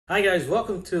Hi guys,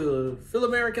 welcome to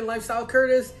PhilAmerican Lifestyle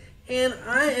Curtis, and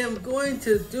I am going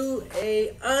to do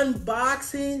a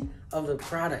unboxing of the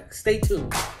product. Stay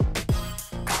tuned.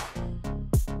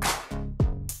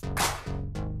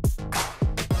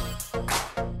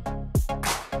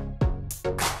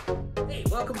 Hey,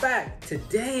 welcome back.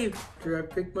 Today, after I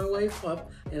picked my wife up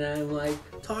and I'm like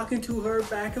talking to her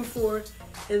back and forth,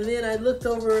 and then I looked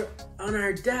over on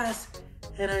our desk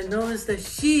and I noticed that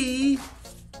she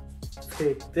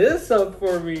picked this up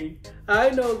for me. I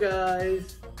know,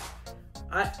 guys.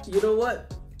 You know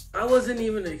what? I wasn't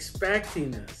even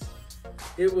expecting this.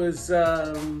 It was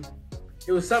something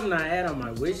I had on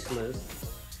my wish list,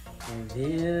 and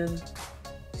then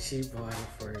she bought it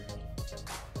for me.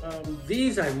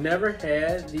 These I've never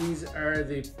had. These are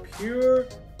the pure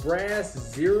brass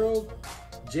zero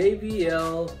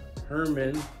JBL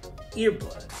Herman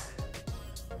earbuds.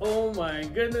 Oh my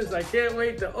goodness, I can't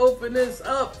wait to open this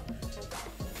up.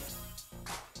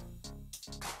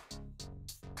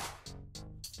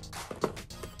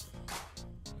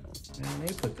 And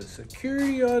they put the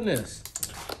security on this.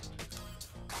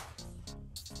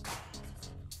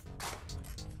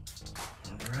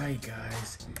 All right,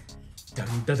 guys. Dun,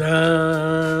 dun,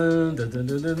 dun, dun, dun,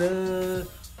 dun, dun, dun.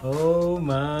 Oh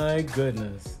my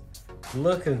goodness.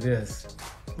 Look at this.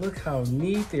 Look how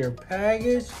neat they're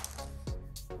packaged.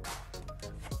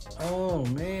 Oh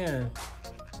man.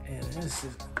 And this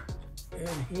is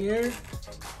in here.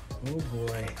 Oh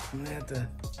boy. I'm gonna have to.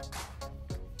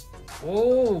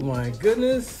 Oh my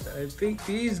goodness, I think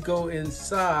these go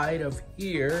inside of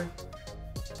here.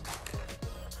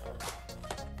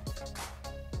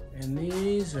 And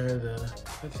these are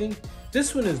I think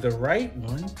this one is the right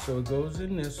one, so it goes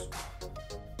in this.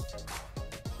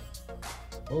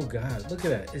 Oh God, look at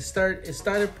that. It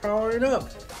started powering up.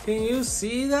 Can you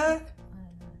see that?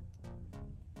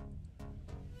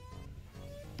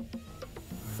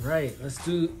 All right, let's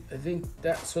do, I think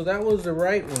so that was the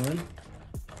right one.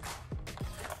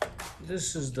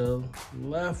 This is the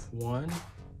left one,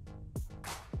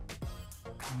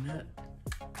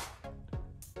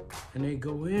 and they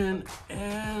go in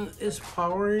and it's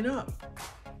powering up.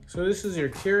 So this is your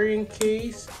carrying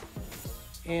case,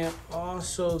 and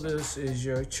also this is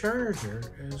your charger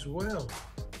as well.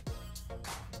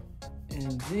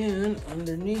 And then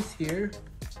underneath here,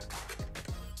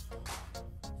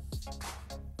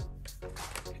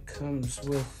 it comes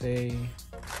with a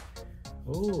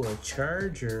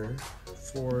charger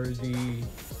for the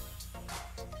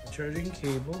charging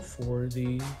cable for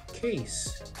the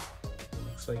case. It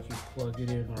looks like you plug it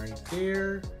in right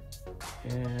there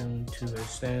and to a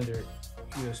standard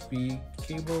USB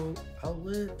cable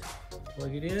outlet.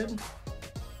 Plug it in.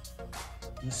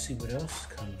 Let's see what else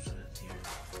comes with here.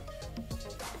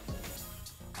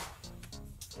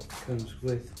 It comes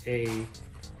with a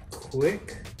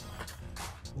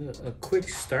quick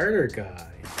starter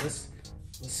guide. Let's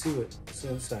see what's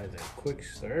inside that quick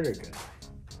starter guide.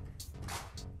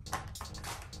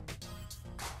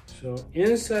 So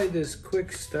inside this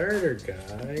quick starter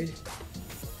guide,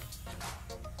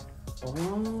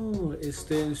 it's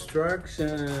the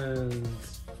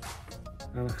instructions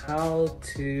on how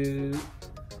to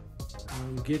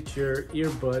get your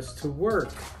earbuds to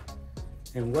work.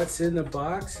 And what's in the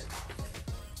box,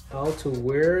 how to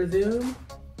wear them,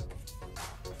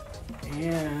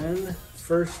 and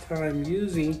first time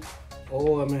using, I'm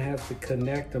gonna have to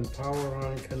connect them, power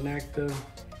on, connect them,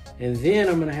 and then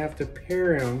I'm gonna have to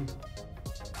pair them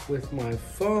with my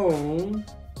phone.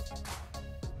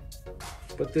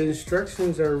 But the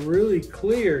instructions are really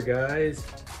clear, guys,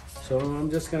 so I'm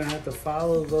just gonna have to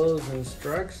follow those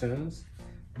instructions.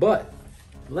 But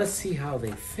let's see how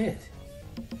they fit.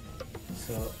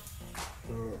 So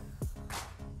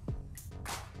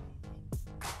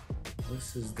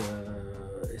this is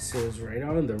it says right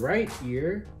on the right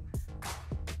ear,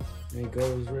 and it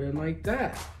goes in like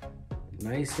that.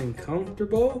 Nice and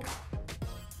comfortable.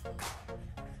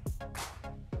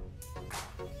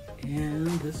 And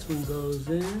this one goes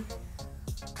in.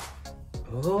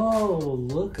 Oh,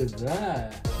 look at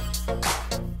that.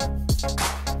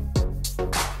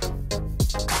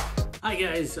 Hi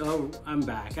guys, I'm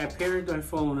back. I paired my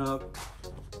phone up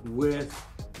with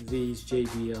these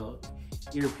JBL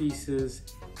earpieces,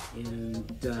 and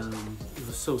it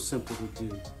was so simple to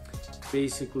do.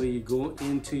 Basically, you go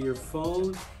into your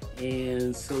phone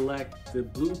and select the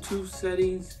Bluetooth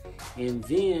settings, and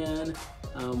then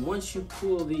once you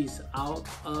pull these out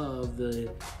of the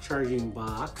charging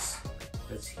box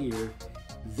that's here,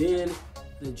 then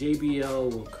the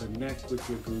JBL will connect with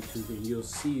your Bluetooth, and you'll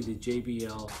see the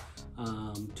JBL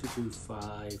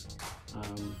 225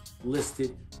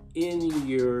 listed in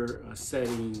your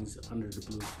settings under the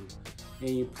Bluetooth. And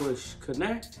you push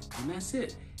connect, and that's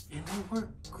it. And they work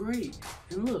great.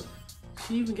 And look,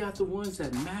 she even got the ones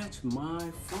that match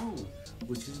my phone,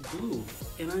 which is blue,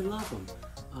 and I love them.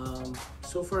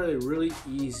 So far they're really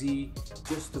easy,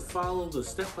 just to follow the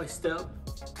step-by-step,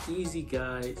 easy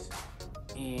guides,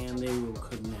 and they will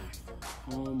connect.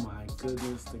 Oh my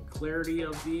goodness, the clarity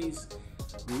of these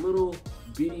little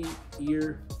bitty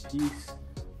earpiece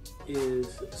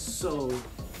is so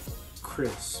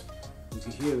crisp. You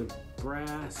can hear the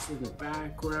brass in the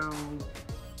background,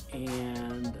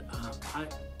 and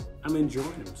I'm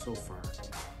enjoying them so far.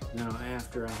 Now,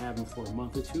 after I have them for a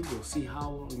month or two, we'll see how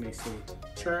long they stay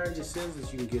charged. It says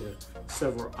that you can get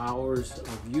several hours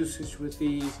of usage with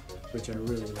these, which I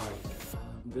really like.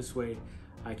 This way,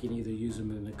 I can either use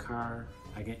them in the car,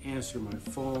 I can answer my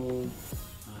phone,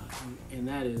 and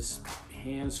that is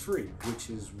hands-free, which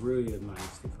is really a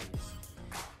nice device.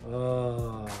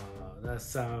 Oh, that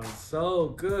sounds so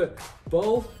good.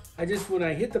 Both, when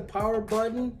I hit the power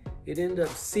button, it ended up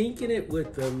syncing it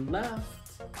with the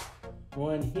left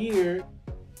one here.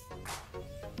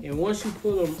 And once you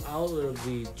pull them out of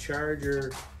the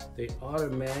charger, they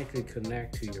automatically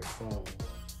connect to your phone,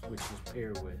 which is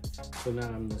paired with. So now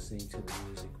I'm listening to the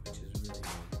music, which is really neat.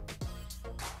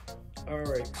 All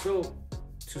right, so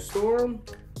to store them,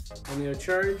 and they'll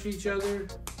charge each other,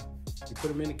 you put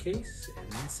them in a case,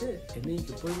 and that's it. And then you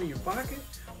can put them in your pocket,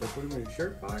 or put them in your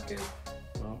shirt pocket,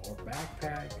 or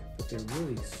backpack, but they're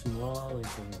really small and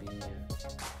convenient.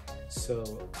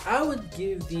 So I would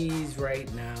give these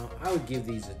right now, I would give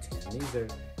these a 10. These are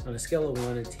on a scale of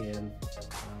 1 to 10.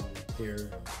 They're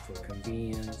for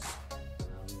convenience,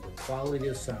 the quality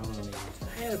of sound on these.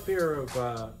 I had a pair of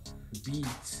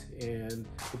Beats,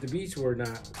 but the Beats were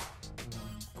not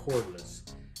cordless.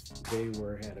 They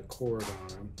had a cord on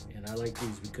them, and I like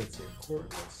these because they're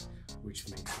cordless, which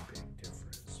makes a big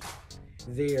difference.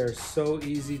 They are so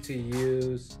easy to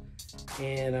use,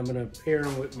 and I'm gonna pair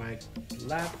them with my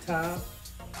laptop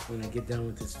when I get done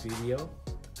with this video.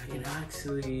 I can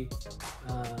actually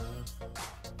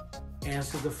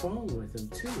answer the phone with them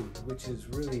too, which is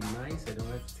really nice. I don't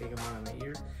have to take them out of my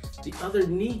ear. The other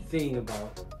neat thing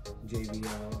about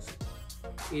JBLs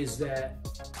is that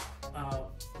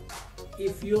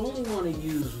if you only want to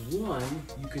use one,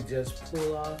 you could just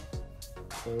pull off,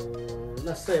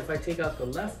 let's say if I take out the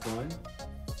left one,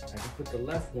 I can put the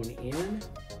left one in,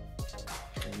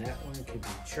 and that one could be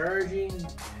charging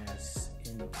as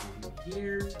indicated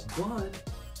here,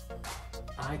 but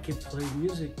I could play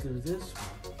music through this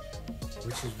one,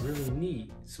 which is really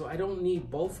neat. So I don't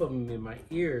need both of them in my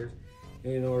ears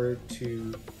in order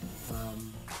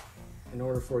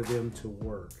for them to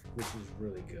work, which is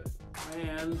really good.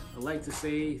 And I'd like to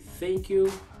say thank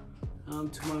you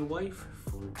to my wife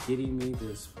for getting me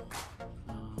this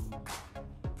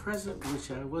present,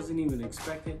 which I wasn't even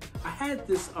expecting. I had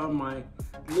this on my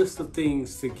list of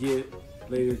things to get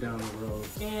later down the road.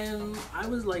 And I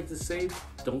would like to say,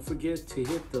 don't forget to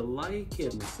hit the like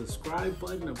and the subscribe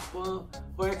button above.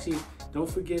 Or actually, don't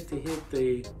forget to hit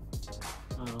the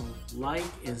like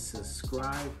and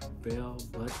subscribe bell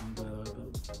button below.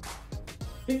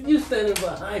 You standing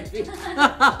behind me.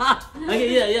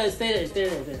 Okay, yeah, stay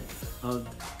there.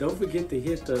 Don't forget to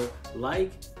hit the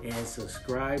like and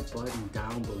subscribe button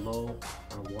down below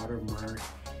our watermark.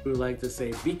 We would like to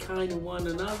say be kind to one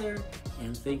another,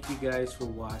 and thank you guys for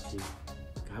watching.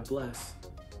 God bless.